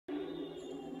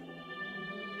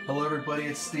Hello everybody,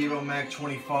 it's Steve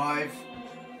Mac25.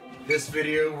 This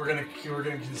video we're gonna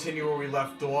continue where we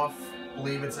left off. I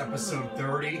believe it's episode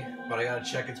 30, but I gotta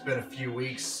check. It's been a few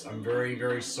weeks. I'm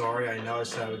very sorry. I know I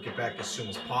said I would get back as soon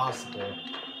as possible.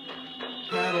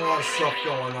 Had a lot of stuff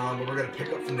going on, but we're gonna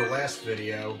pick up from the last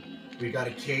video. We got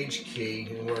a cage key,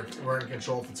 and we're in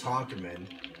control of the Tonkaman,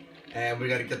 and we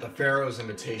got to get the Pharaoh's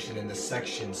invitation in this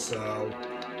section. So,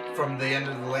 from the end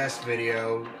of the last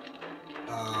video,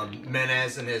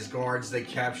 Menez and his guards, they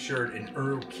captured an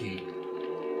Uruk key,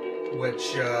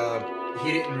 which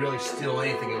he didn't really steal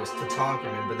anything. It was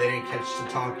Tonkaman, but they didn't catch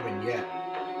Tonkaman yet.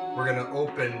 We're gonna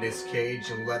open this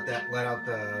cage and let out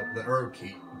the Uruk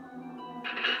key.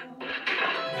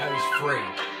 Now he's free.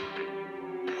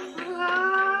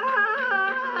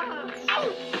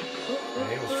 And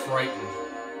he was frightened.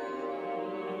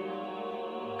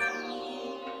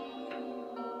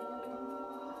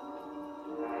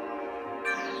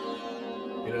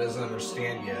 He doesn't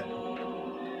understand yet.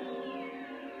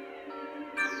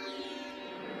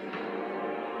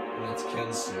 And that's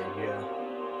Kensu, yeah.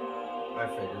 I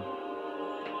figured.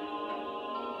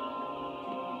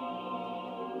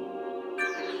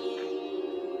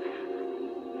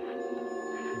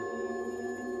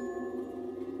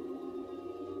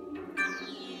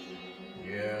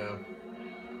 Yeah.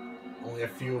 Only a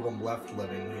few of them left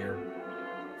living here.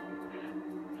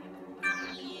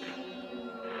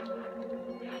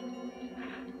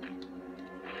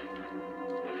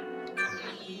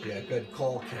 Yeah, good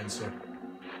call, Kensu.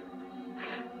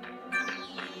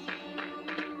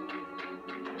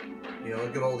 You know,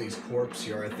 look at all these corpses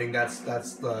here. I think that's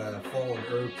the fallen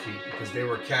Uruk key because they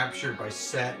were captured by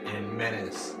Set and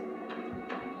Menez.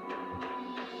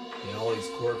 You know, all these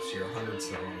corpses here, hundreds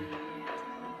of them.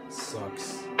 It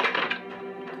sucks.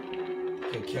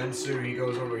 Okay, Kensu, he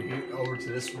goes over to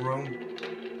this room.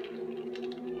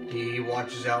 He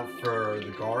watches out for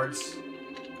the guards.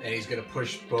 And he's gonna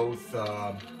push both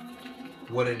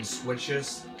wooden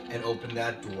switches and open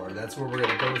that door. That's where we're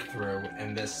gonna go through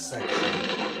in this section.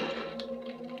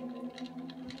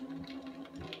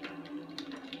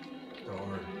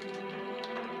 Darn.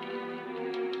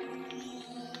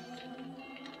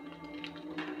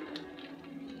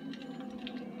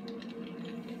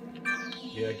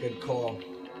 Yeah, good call.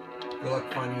 Good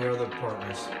luck finding your other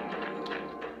partners.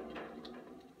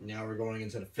 Now we're going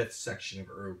into the 5th section of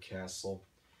Uruk Castle.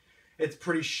 It's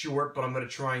pretty short, but I'm gonna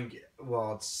try and get.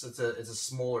 Well, it's a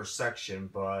smaller section,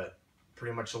 but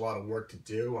pretty much a lot of work to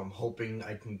do. I'm hoping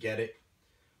I can get it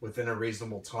within a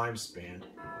reasonable time span.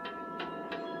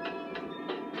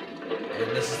 And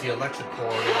this is the electric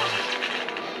corridor.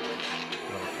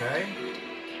 Okay.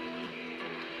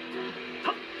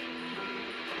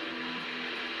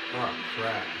 Oh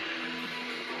crap!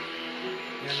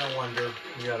 Yeah, no wonder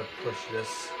you gotta push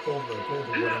this. Hold the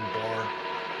wooden bar.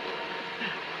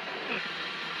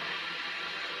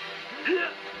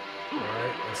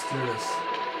 Alright, let's do this.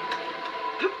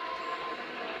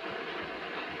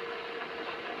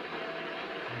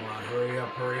 Come on, hurry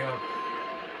up, hurry up.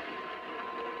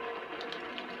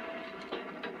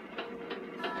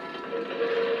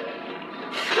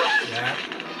 Zap.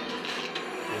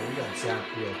 Yeah, we got zapped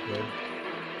real good.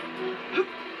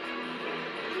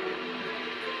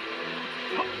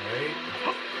 Alright.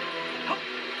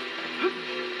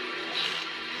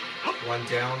 One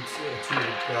down, two to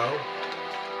go.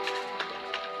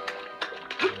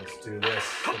 Let's do this.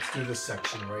 Let's do this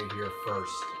section right here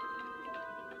first.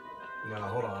 No,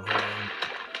 hold on.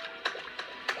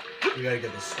 We gotta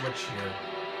get the switch here.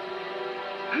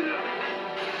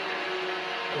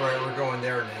 Alright, we're going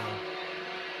there now.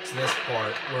 To this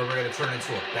part where we're gonna turn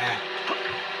into a bat.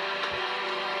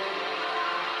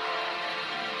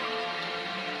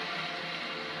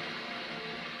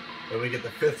 Then we get the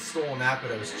 5th stolen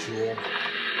Apato's jewel.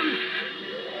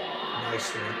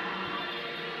 Nice one.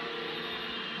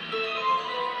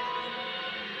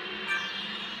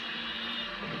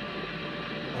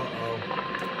 Uh-oh.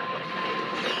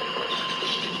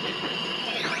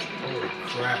 Holy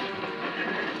crap.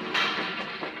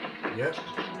 Yep.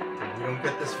 We don't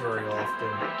get this very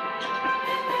often.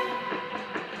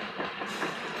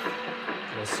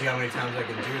 We'll see how many times I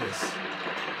can do this.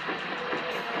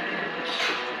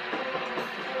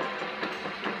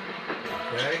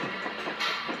 Okay.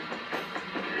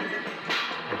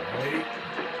 Alrighty.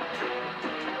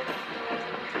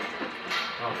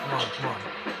 Oh, come on, come on.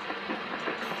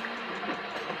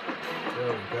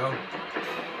 There we go.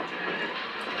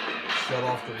 Shut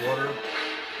off the water.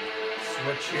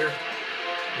 Switch here.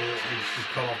 We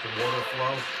cut off the water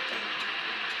flow.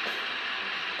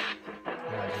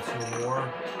 Alright, 2 more.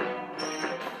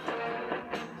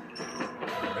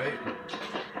 Alright.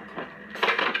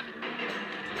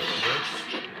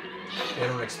 they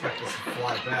don't expect us to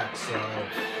fly back, so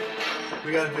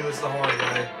we gotta do this the hard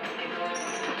way.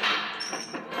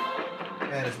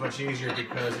 And it's much easier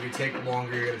because if you take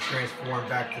longer, you're gonna transform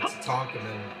back to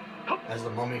Tutankhamun as the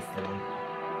mummy form.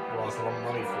 Well, it's the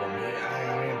mummy form. I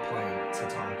am playing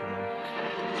Tutankhamun.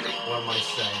 What am I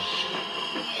saying?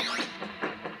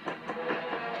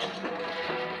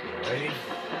 Alrighty.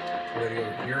 We're gonna go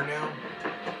here now.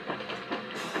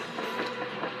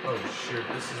 Oh shoot,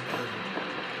 this is perfect.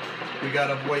 We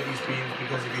gotta avoid these beams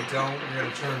because if you don't, you're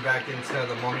gonna turn back into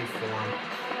the mummy form.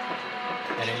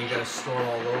 And then you gotta store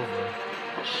all over.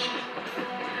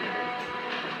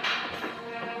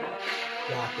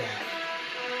 Got that.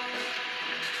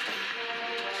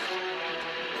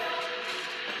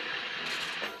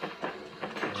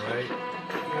 Alright.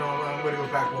 You know, I'm gonna go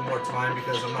back one more time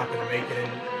because I'm not gonna make it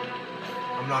in.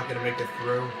 I'm not gonna make it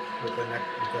through with the next.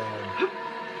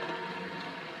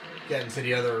 Getting to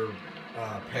the other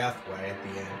pathway at the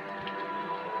end.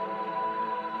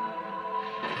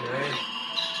 Okay.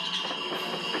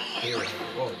 Here we go.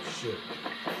 Whoa, shit.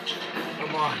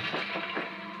 Come on.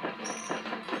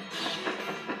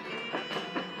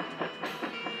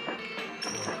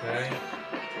 Okay.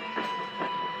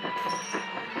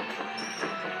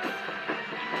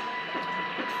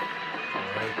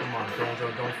 Alright, come on.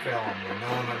 Don't fail on me. No,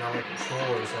 my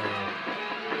controllers are...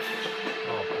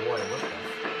 Oh boy, what the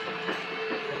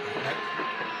heck?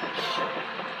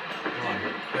 Come on,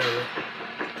 there we go.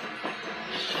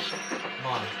 Come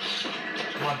on.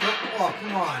 Come on, don't... Oh,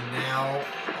 come on now.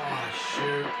 Oh,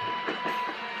 shoot.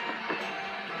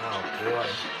 Oh, boy.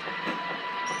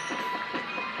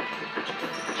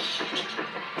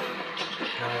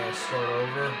 Now I gotta start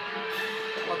over.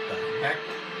 What the heck?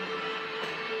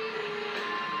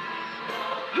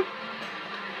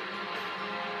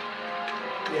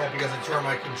 Yeah, because I turned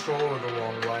my controller the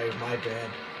wrong way. My bad.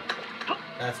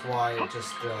 That's why it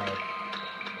just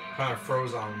kind of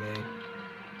froze on me.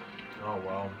 Oh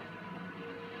well.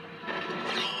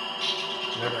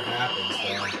 Never happens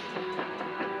though.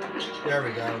 There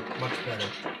we go. Much better.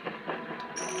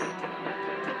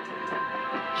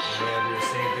 Yeah, do the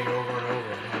same thing over and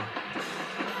over. Huh?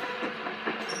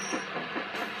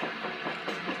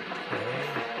 Okay.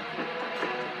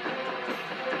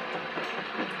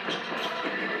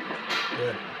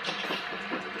 Good.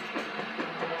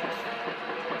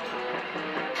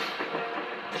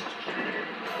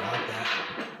 Got that.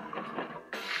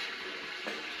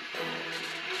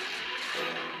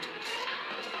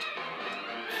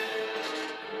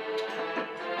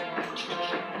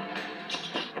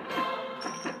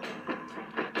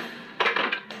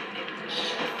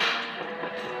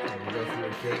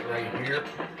 Gate right here,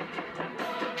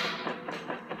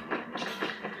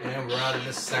 and we're out of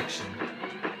this section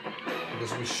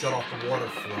because we shut off the water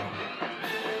flow.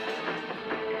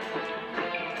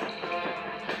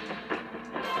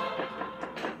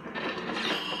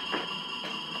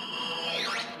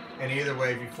 And either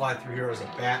way, if you fly through here as a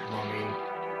bat mummy,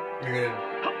 you're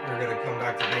gonna come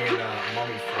back to being a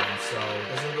mummy form. So it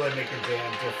doesn't really make a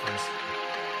damn difference.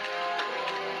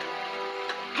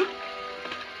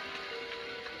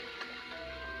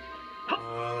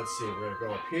 Let's see, we're gonna go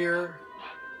up here.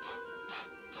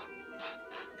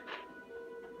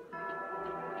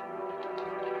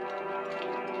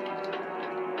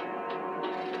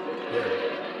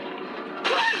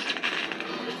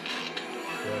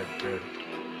 Good. Good.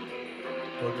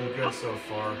 Looking good so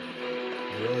far.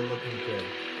 Really looking good.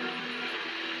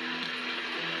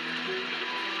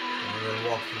 I'm gonna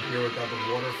walk through here without the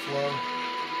water flow.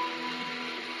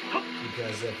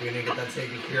 Because if we didn't get that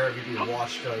taken care of, you'd be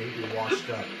washed up.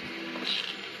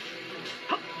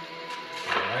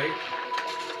 Alright.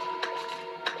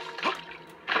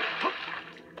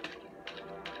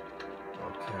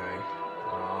 Okay.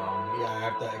 Yeah, I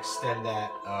have to extend that.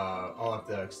 I'll have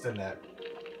to extend that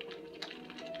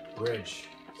bridge.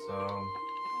 So.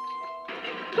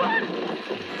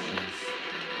 Jeez.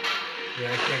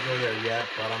 Yeah, I can't go there yet,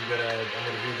 but I'm gonna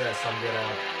do this. I'm gonna.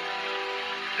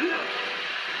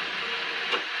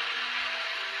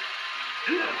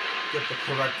 Get the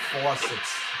correct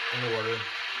faucets in order.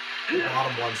 The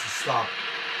bottom ones to stop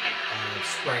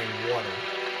spraying water.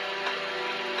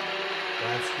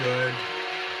 That's good.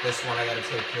 This one I gotta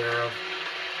take care of.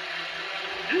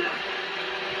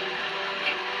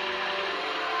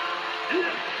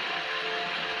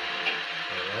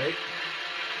 Alright.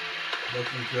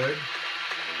 Looking good.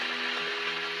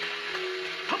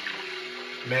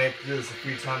 May have to do this a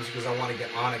few times because I want to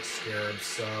get onyx scarabs,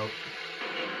 so.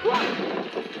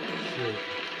 Shoot.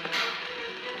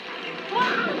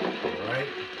 Alright.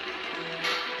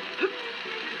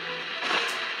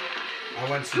 I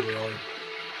went too early.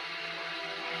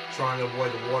 Trying to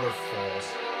avoid the waterfalls.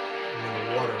 I mean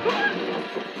the water.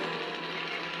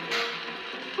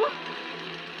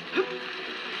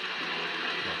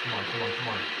 Oh, come on, come on, come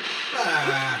on.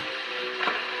 Ah!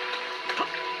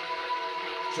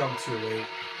 Jump too late.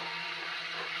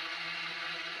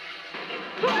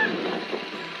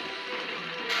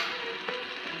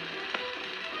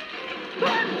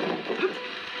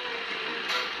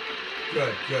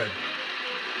 Good, good.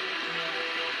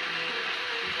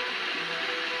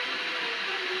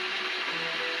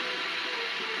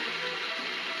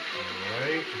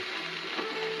 Alright.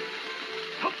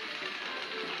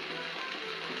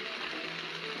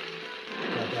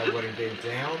 Got that wooden gate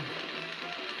down.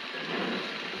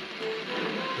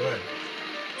 Good.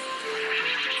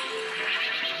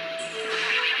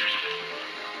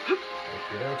 Okay,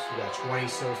 we got 20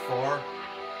 so far.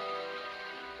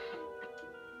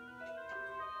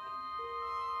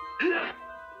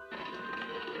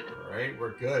 Alright,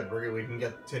 we're good. We can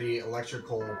get to the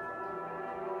electrical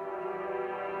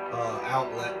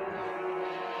outlet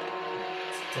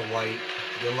to light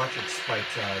the electric spike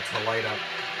to light up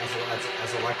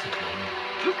as electric one.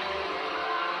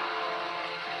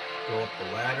 Go up the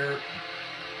ladder.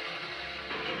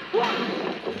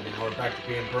 And now we're back to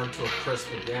being burned to a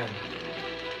crisp again.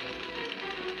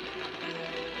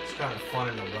 It's kind of fun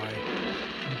in a way.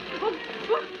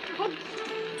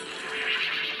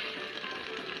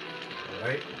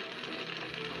 Alright.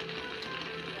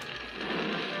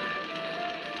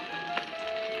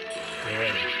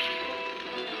 Good.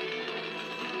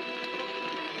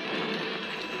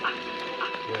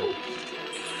 Good.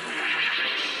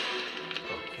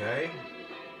 Okay.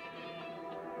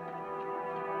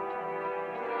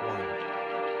 One.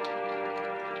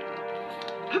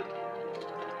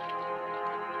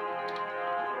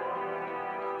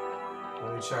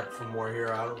 Let me check for more here.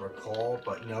 I don't recall,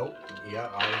 but nope. Yeah,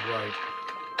 I was right.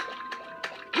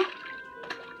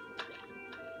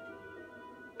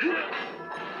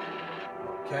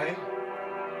 Okay.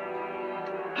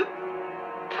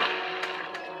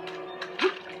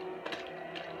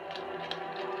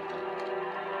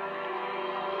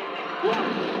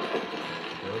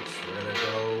 Oops, we're gonna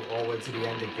go all the way to the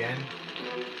end again.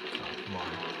 Oh, come on.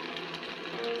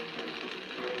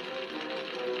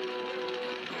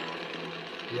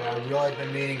 Yeah, I've really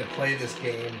been meaning to play this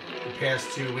game the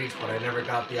past 2 weeks, but I never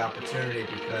got the opportunity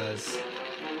because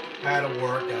I had to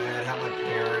work and I had to help my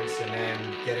parents and then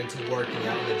get into working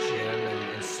out in the gym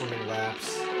and swimming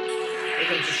laps. I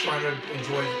think I'm just trying to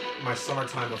enjoy my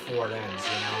summertime before it ends,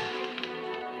 you know?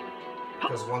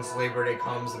 Because once Labor Day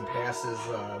comes and passes,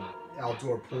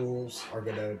 outdoor pools are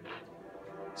gonna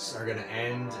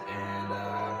end, and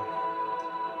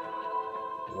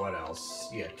what else?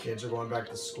 Yeah, kids are going back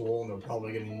to school, and they're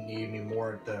probably gonna need me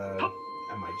more at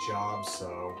my job.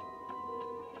 So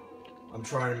I'm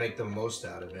trying to make the most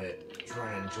out of it,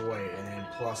 trying to enjoy it, and then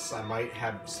plus I might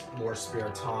have more spare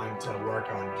time to work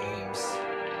on games.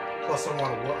 Plus I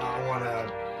want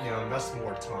to invest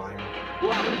more time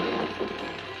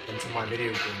into my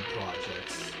video game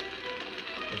projects.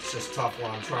 It's just tough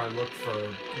when I'm trying to look for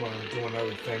when I'm doing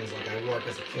other things. Like I work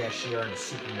as a cashier in a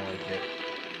supermarket,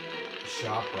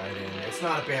 shop right in. It's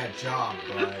not a bad job,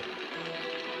 but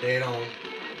they don't.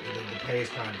 The pay is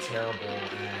kind of terrible,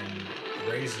 and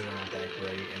raises aren't that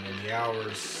great, and then the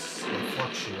hours they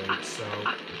fluctuate. So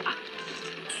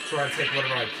try to take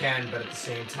whatever I can, but at the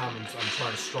same time, I'm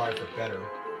trying to strive for better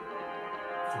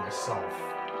for myself.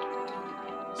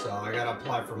 So I gotta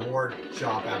apply for more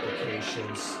job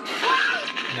applications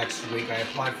next week. I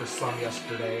applied for some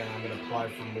yesterday, and I'm gonna apply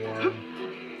for more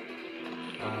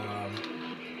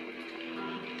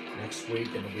next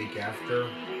week and the week after.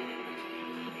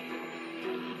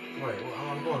 Wait,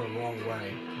 I'm going the wrong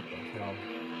way. What the hell?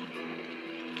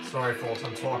 Sorry, folks,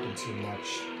 I'm talking too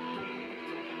much.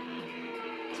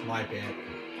 It's my bad.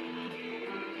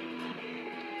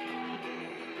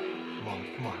 Come on,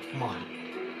 come on, come on.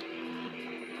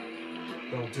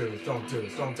 Don't do this, don't do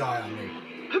this, don't die on me.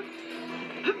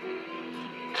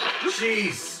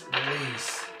 Jeez,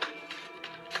 please.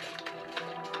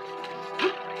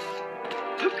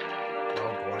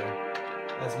 Oh boy.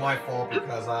 That's my fault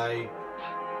because I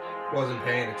wasn't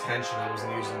paying attention, I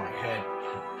wasn't using my head.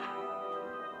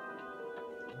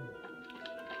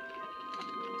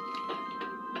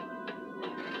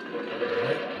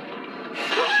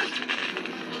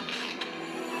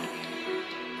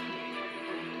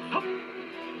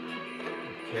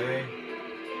 Okay.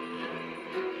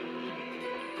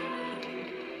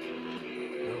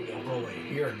 I'll go right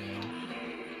here now.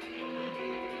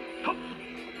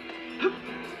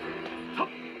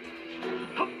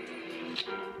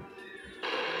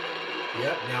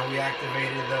 Yep, now we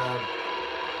activated the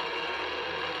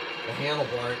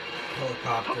handlebar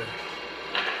helicopter.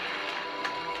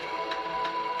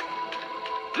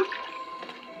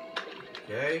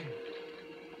 Okay.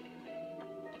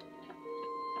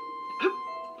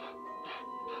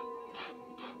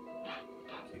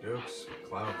 Okey-dokes.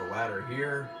 Climb up the ladder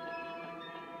here.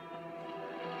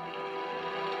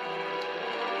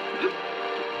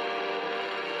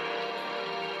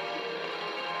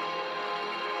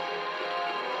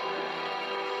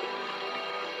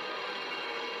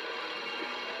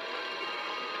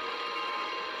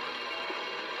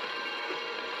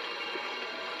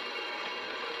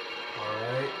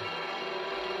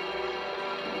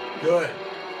 Good.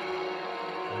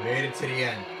 We made it to the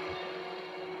end.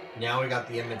 Now we got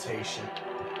the invitation.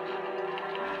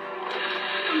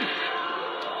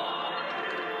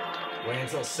 Wait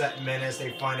until set minutes,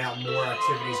 they find out more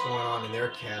activities going on in their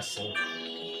castle.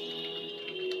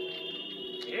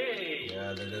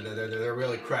 Yeah, they're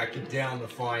really cracking down to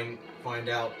find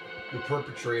out the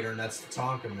perpetrator, and that's the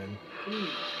Tonkaman.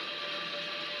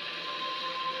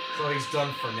 So he's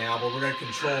done for now, but we're gonna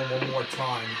control him one more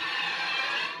time.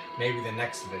 Maybe the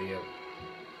next video,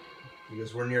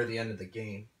 because we're near the end of the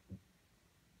game.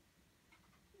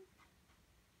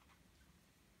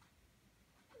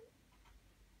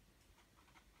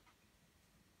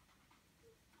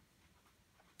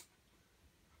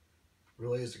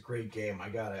 Really is a great game. I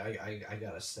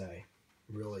gotta say,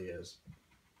 it really is.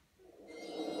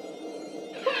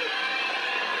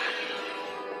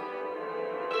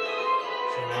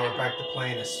 So now we're back to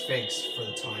playing as Sphinx for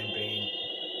the time being.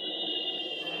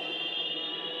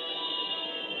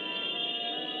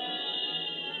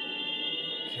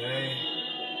 Okay.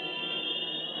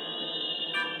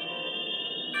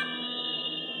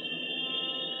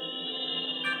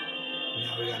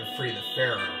 Now we gotta free the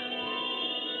Pharaoh,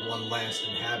 one last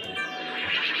inhabitant.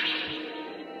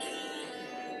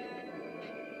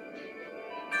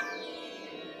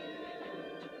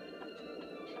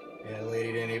 Yeah, the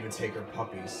lady didn't even take her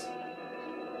puppies.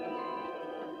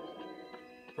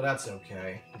 But that's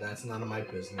okay. That's none of my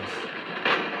business.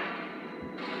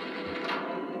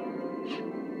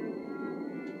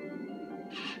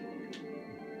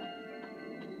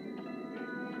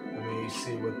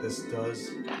 See what this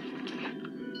does.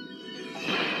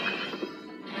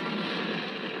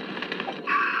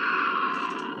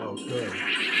 Oh, good.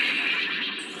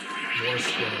 More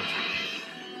skills.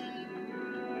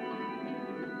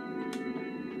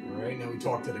 Alright, now we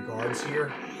talk to the guards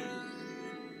here.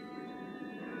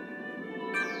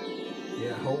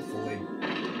 Yeah, hopefully.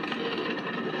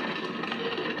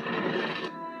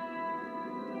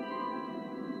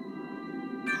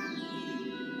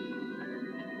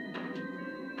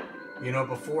 You know,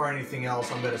 before anything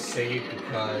else, I'm going to save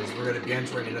because we're going to be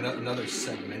entering another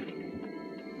segment.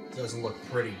 It doesn't look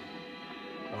pretty,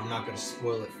 but I'm not going to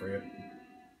spoil it for you.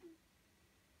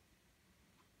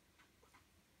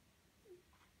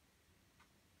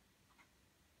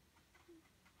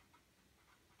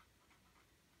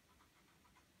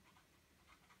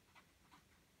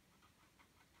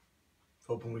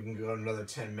 Hoping we can go another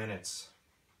 10 minutes.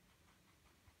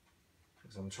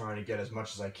 Because I'm trying to get as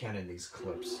much as I can in these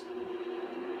clips.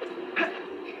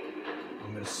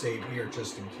 I'm going to save here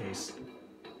just in case.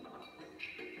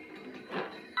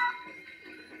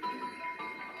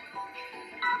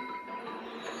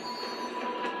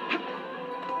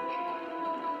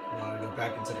 Now we go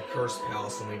back into the Cursed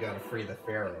Palace and we got to free the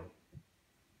Pharaoh.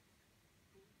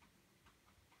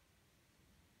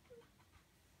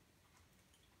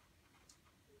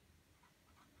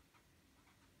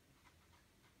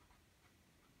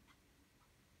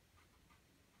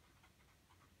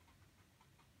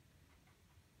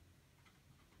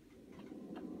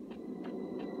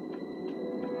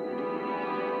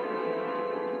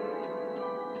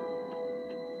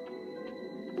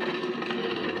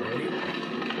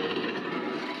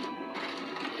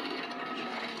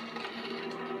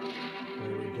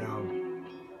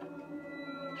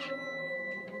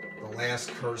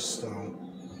 Last cursed stone.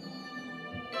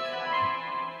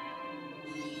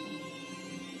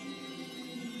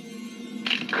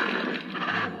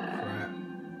 Oh, crap.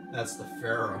 That's the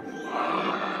Pharaoh.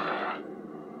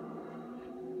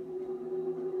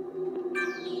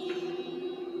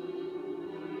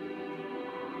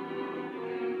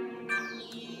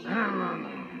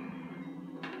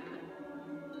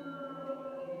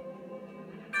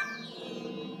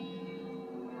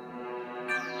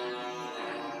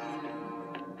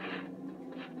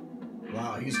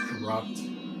 Wow, he's corrupt.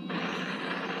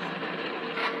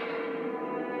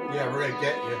 Yeah, we're gonna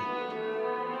get you.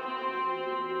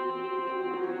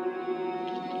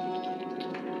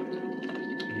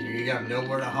 You got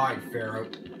nowhere to hide, Pharaoh.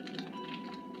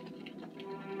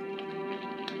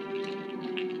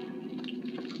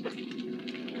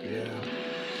 Yeah.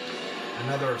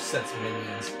 Another of Set's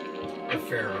minions, the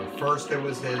Pharaoh. First there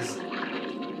was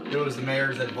the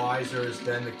mayor's advisors,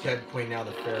 then the Keb Queen, now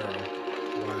the Pharaoh.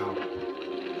 Wow.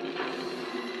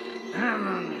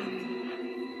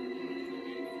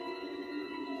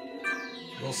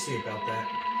 We'll see about that.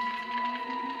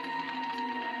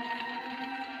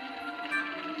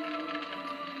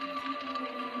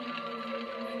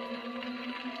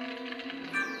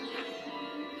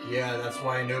 Yeah, that's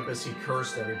why Anubis, he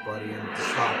cursed everybody and to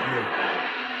stop you.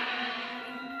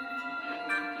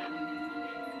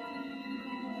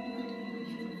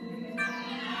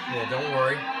 Yeah, don't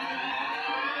worry.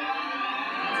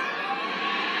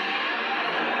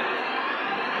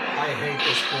 I hate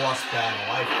this boss battle.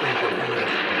 I freaking hate it.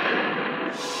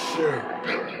 Shoot.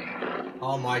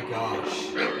 Oh my gosh.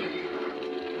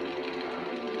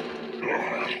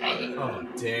 Oh,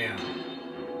 damn.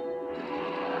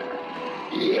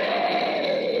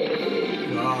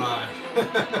 God.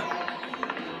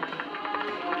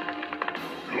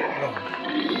 Oh.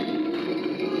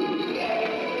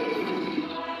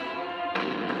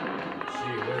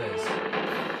 Gee whiz.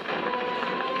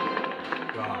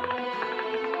 God.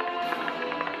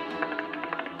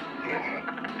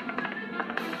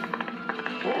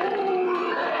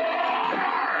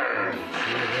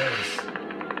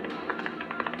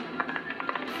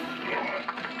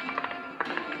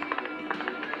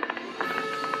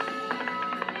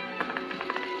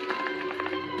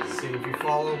 If you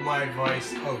follow my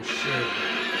advice, oh shit.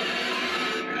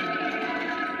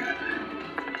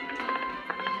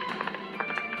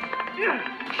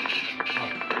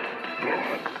 Oh.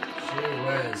 Gee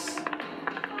whiz.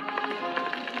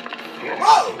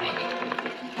 Whoa!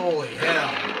 Holy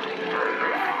hell.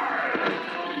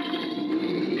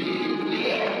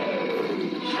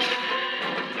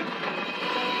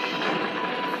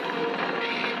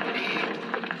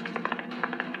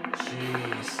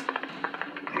 Jeez.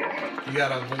 You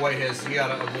gotta avoid his,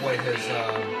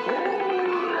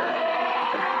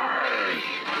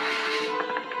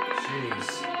 Jeez.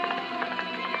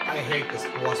 I hate this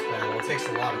boss battle. It takes a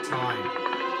lot of time.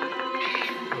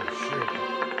 Oh, shoot.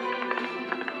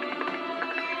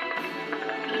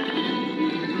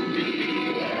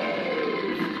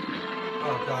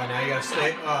 Oh, God, now you gotta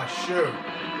stay. Oh, shoot.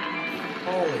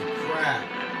 Holy crap.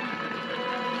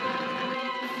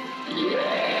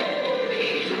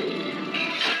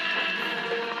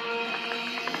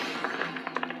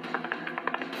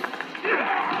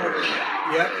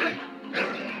 Yep.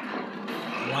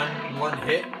 One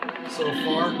hit so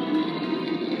far.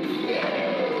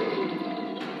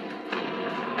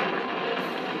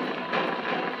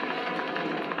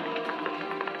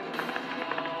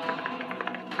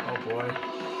 Oh boy.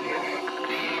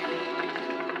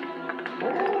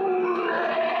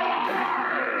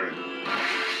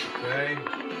 Okay.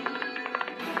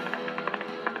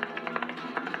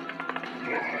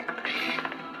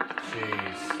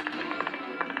 Jeez.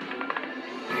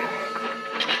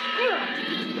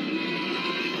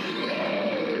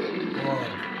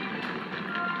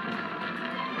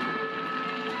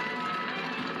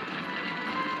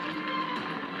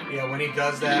 Yeah, when he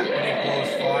does that, when he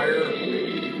blows fire,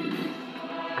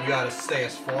 you gotta stay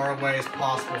as far away as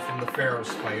possible from the Pharaoh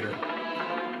spider.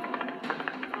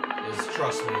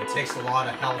 Trust me, it takes a lot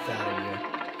of health out of you.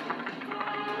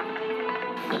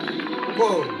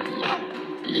 Whoa!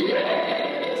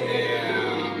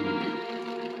 Damn.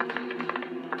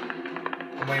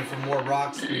 I'm waiting for more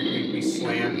rocks we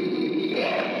slam.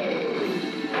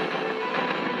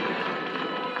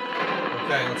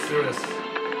 Okay, let's do this.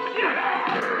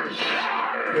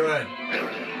 Good.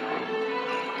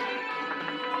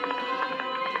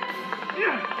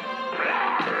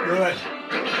 Good.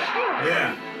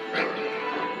 Yeah.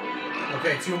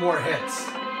 Okay, 2 more hits.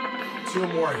 2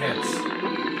 more hits.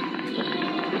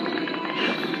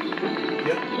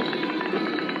 Yep.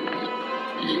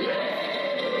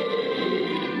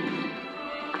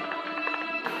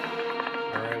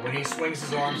 Alright, when he swings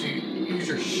his arms, you use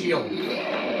your shield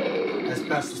as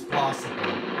best as possible.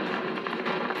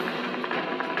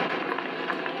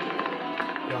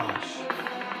 Gosh.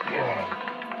 Whoa.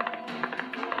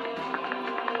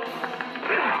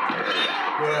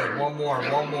 Good, one more.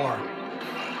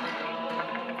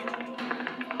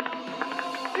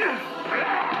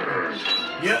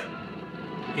 Yep.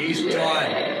 He's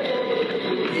done.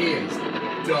 He is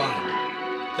done.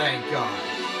 Thank God.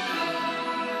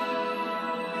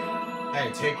 Hey,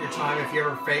 take your time if you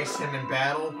ever face him in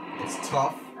battle. It's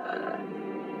tough.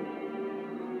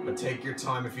 But take your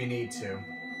time if you need to.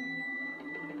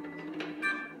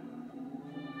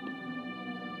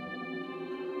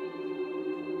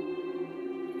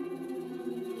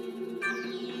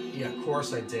 Yeah, of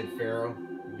course I did, Pharaoh.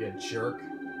 You jerk.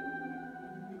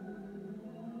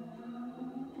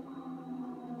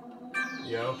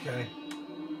 Yeah, okay.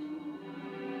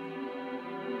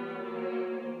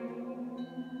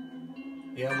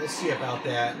 Yeah, we'll see about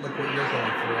that. Look what you're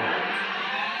going through.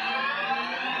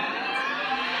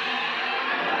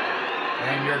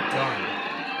 And you're done.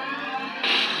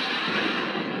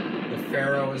 The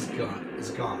Pharaoh is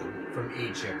gone from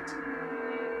Egypt.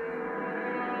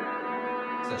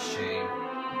 It's a shame.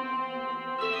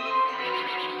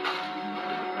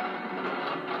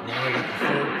 Now we got the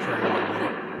third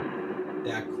crown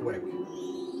that quick.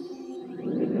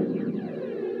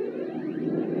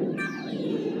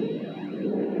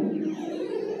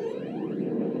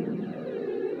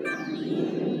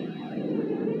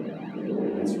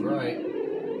 That's right.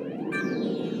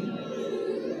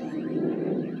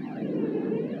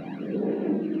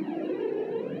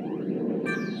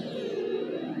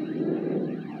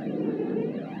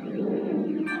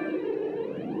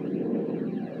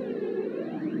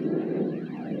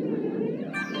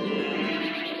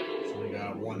 So we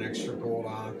got one extra gold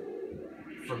on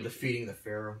from defeating the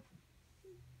Pharaoh.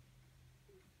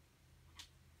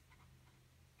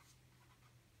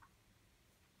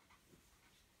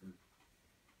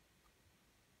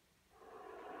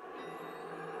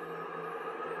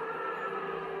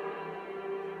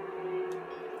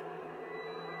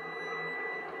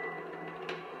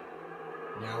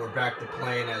 Now we're back to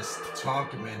playing as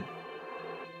Tutankhamun.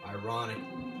 Ironic.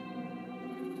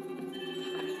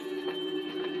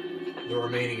 The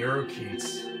remaining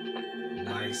Urukites.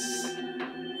 Nice.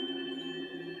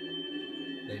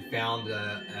 They found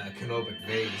a canopic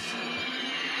vase.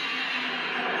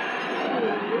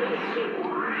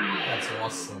 That's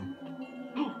awesome.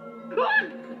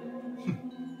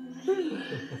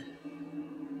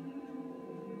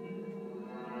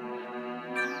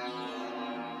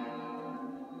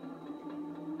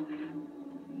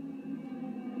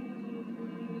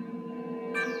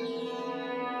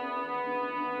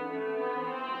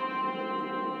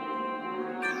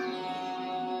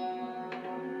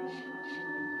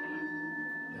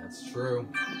 That's true,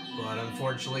 but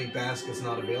unfortunately basket's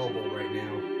not available right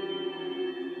now.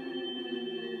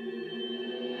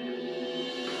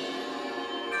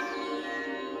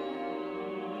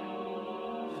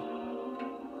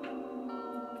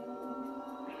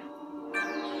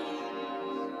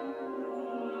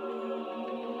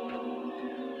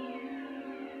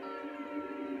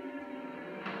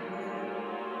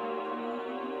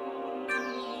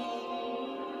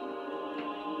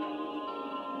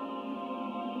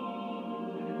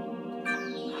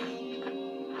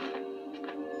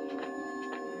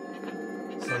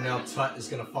 So now Tut is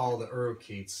going to follow the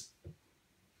Urukites.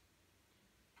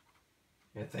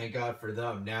 And thank God for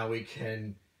them. Now we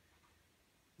can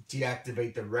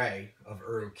deactivate the ray of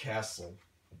Uruk Castle.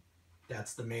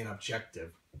 That's the main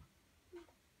objective.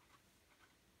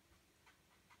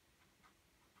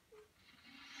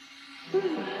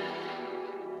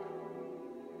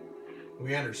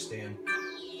 We understand.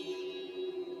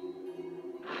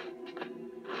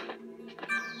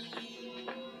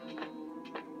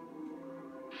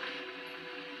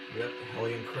 Yep,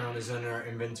 Hellion Crown is in our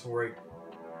inventory.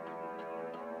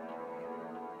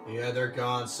 Yeah, they're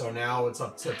gone, so now it's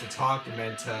up to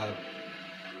Tutankhamun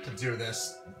to do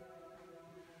this.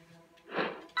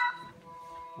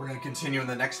 We're going to continue in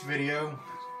the next video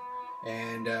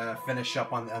and finish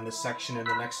up on this section in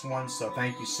the next one. So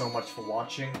thank you so much for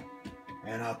watching,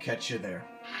 and I'll catch you there.